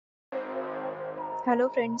Hello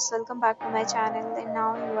friends, welcome back to my channel and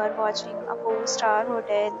now you are watching a 4-star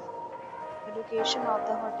hotel. The location of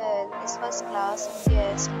the hotel is first class and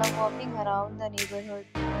guests love walking around the neighborhood.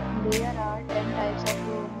 There are 10 types of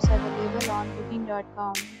rooms available on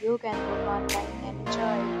booking.com. You can book online and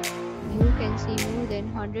enjoy. You can see more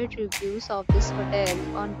than 100 reviews of this hotel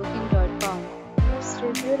on booking.com. Its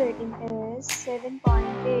review rating is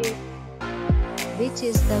 7.8, which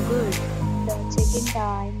is the good. The check-in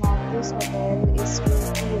time of this hotel is 2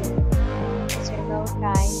 p.m. The check-out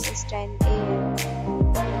time is 10 a.m.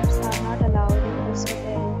 Pets are not allowed in this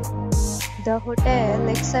hotel. The hotel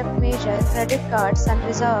accepts major credit cards and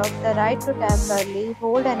reserves the right to temporarily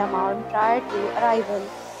hold an amount prior to arrival.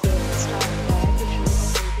 Guests are required to show a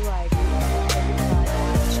photo ID and credit card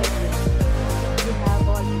upon check-in. If you have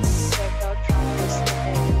already checked out from this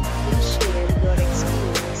hotel, please share your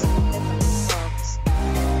experience in the comment box.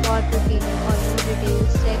 For booking or more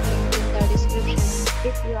details, check link in the description.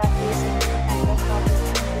 If you are facing any kind of problem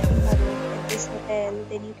in booking a room in this hotel,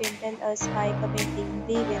 then you can tell us by commenting.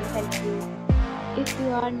 We will help you. If you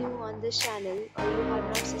are new on this channel or you have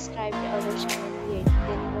not subscribed our channel yet,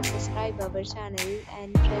 then you must subscribe our channel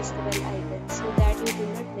and press the bell icon so that you do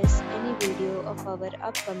not miss any video of our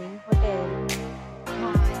upcoming hotel.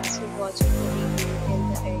 Thanks for watching the video till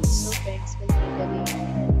the end. So friends will meet again in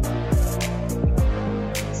a new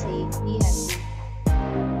video. Be safe, be happy.